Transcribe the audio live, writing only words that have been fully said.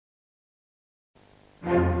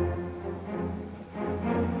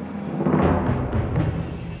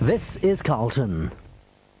This is Carlton.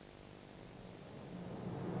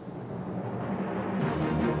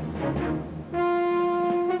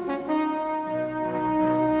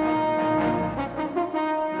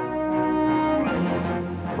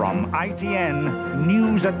 From ITN,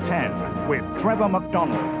 News at 10 with Trevor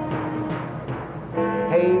McDonald.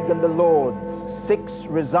 Hague and the Lords, 6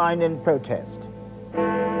 resign in protest.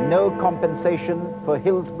 No compensation for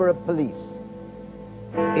Hillsborough police.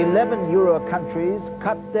 11 Euro countries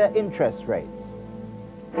cut their interest rates.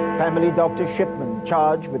 Family Dr. Shipman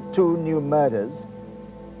charged with 2 new murders.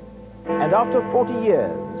 And after 40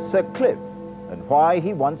 years, Sir Cliff and why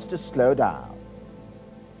he wants to slow down.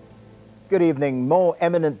 Good evening. More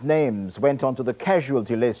eminent names went onto the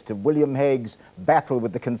casualty list of William Hague's battle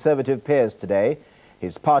with the Conservative peers today.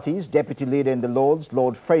 His party's deputy leader in the Lords,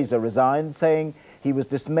 Lord Fraser, resigned, saying he was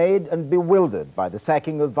dismayed and bewildered by the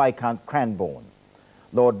sacking of Viscount Cranbourne.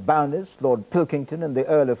 Lord Bowness, Lord Pilkington and the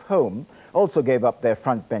Earl of Home also gave up their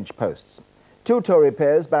front bench posts. 2 Tory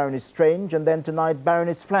peers, Baroness Strange and then tonight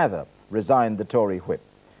Baroness Flather, resigned the Tory whip.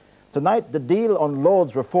 Tonight, the deal on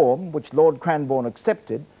Lords reform, which Lord Cranbourne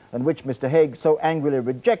accepted and which Mr. Hague so angrily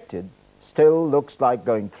rejected, still looks like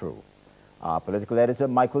going through. Our political editor,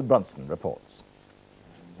 Michael Brunson, reports.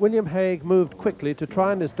 William Hague moved quickly to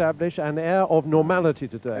try and establish an air of normality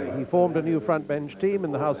today. He formed a new front bench team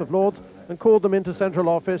in the House of Lords and called them into central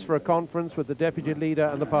office for a conference with the deputy leader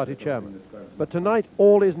and the party chairman. But tonight,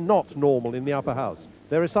 all is not normal in the upper house.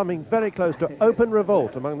 There is something very close to open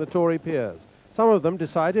revolt among the Tory peers. Some of them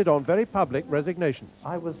decided on very public resignations.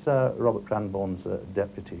 I was Robert Cranbourne's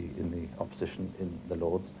deputy in the opposition in the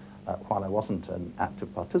Lords. While I wasn't an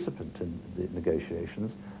active participant in the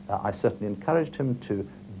negotiations, I certainly encouraged him to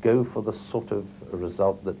go for the sort of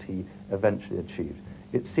result that he eventually achieved.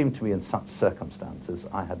 It seemed to me in such circumstances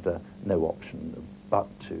I had no option but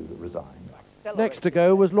to resign. Next to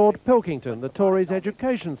go was Lord Pilkington, the Tories'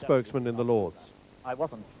 education spokesman in the Lords. I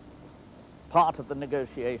wasn't part of the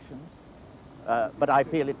negotiations, but I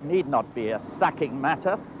feel it need not be a sacking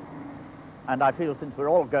matter, and I feel since we're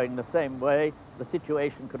all going the same way, the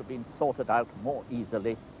situation could have been sorted out more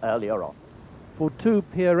easily earlier on. For 2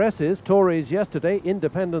 peeresses, Tories yesterday,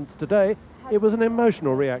 Independents today, it was an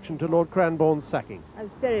emotional reaction to Lord Cranbourne's sacking. I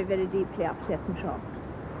was very, very deeply upset and shocked.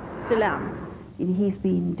 Still am. He's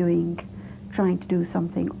been trying to do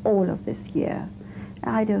something all of this year.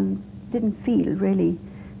 I didn't feel really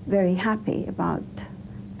very happy about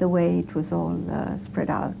the way it was all spread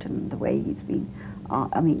out and the way he's been,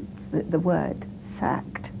 the word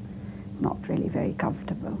sacked, not really very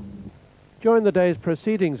comfortable. During the day's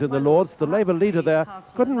proceedings in the Lords, the Labour leader there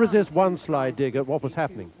couldn't resist one sly dig at what was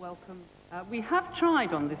happening. We have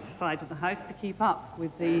tried on this side of the House to keep up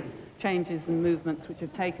with the changes and movements which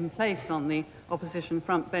have taken place on the opposition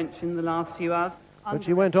front bench in the last few hours. But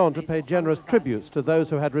she went on to pay generous tributes to those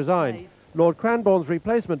who had resigned. Lord Cranbourne's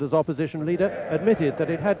replacement as opposition leader admitted that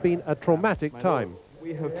it had been a traumatic time.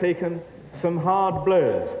 We have taken some hard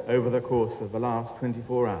blows over the course of the last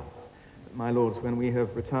 24 hours. My lords, when we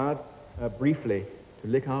have retired briefly to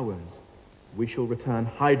lick our wounds, we shall return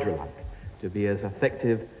Hydra-like to be as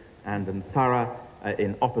effective and thorough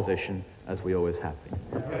in opposition as we always have been.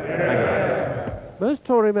 Thank you. Most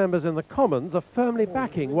Tory members in the Commons are firmly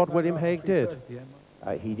backing what William Hague did.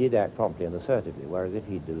 He did act promptly and assertively, whereas if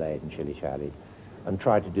he'd delayed and shilly-shallied and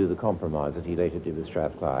tried to do the compromise that he later did with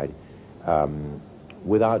Strathclyde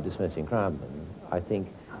without dismissing Cranbourne, I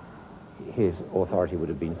think his authority would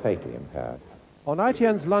have been fatally impaired. On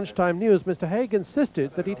ITN's lunchtime news, Mr. Hague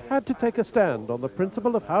insisted that he'd had to take a stand on the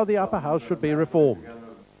principle of how the upper house should be reformed.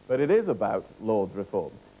 But it is about Lords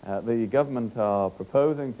reform. The government are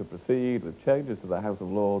proposing to proceed with changes to the House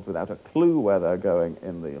of Lords without a clue where they're going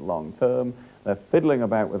in the long term. They're fiddling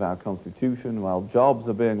about with our constitution while jobs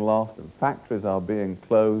are being lost and factories are being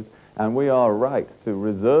closed, and we are right to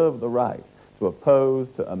reserve the right to oppose,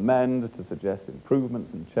 to amend, to suggest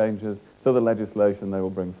improvements and changes to the legislation they will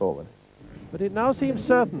bring forward. But it now seems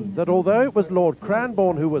certain that although it was Lord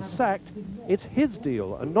Cranbourne who was sacked, it's his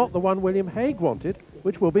deal and not the one William Hague wanted,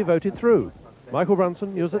 which will be voted through. Michael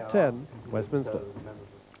Brunson, News at 10, Westminster.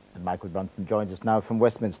 And Michael Brunson joins us now from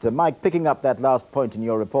Westminster. Mike, picking up that last point in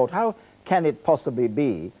your report, how can it possibly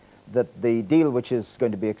be that the deal which is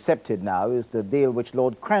going to be accepted now is the deal which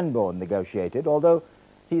Lord Cranbourne negotiated, although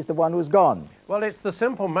he's the one who's gone? Well, it's the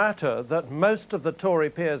simple matter that most of the Tory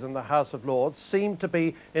peers in the House of Lords seem to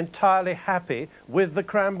be entirely happy with the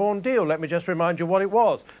Cranbourne deal. Let me just remind you what it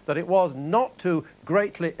was, that it was not to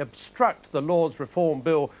greatly obstruct the Lords Reform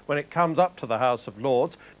Bill when it comes up to the House of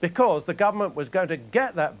Lords, because the government was going to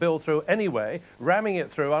get that bill through anyway, ramming it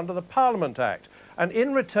through under the Parliament Act. And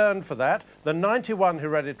in return for that, the 91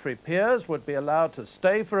 hereditary peers would be allowed to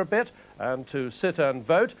stay for a bit and to sit and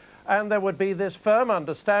vote. And there would be this firm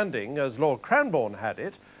understanding, as Lord Cranbourne had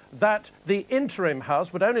it, that the interim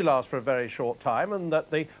House would only last for a very short time and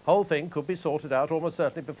that the whole thing could be sorted out almost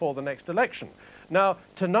certainly before the next election. Now,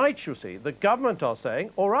 tonight, you see, the government are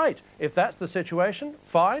saying, all right, if that's the situation,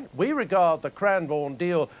 fine. We regard the Cranbourne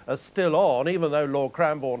deal as still on, even though Lord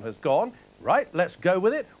Cranbourne has gone. Right, let's go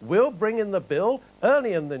with it. We'll bring in the bill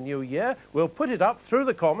early in the new year. We'll put it up through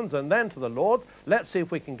the Commons and then to the Lords. Let's see if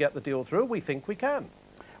we can get the deal through. We think we can.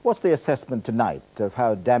 What's the assessment tonight of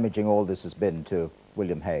how damaging all this has been to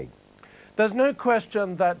William Hague? There's no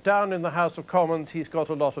question that down in the House of Commons he's got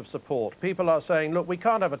a lot of support. People are saying, look, we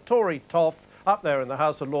can't have a Tory toff up there in the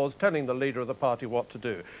House of Lords telling the leader of the party what to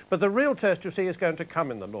do. But the real test, you see, is going to come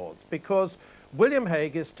in the Lords, because William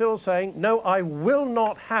Hague is still saying, no, I will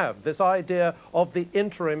not have this idea of the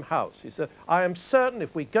interim House. He said, I am certain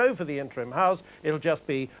if we go for the interim House, it'll just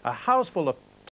be a house full of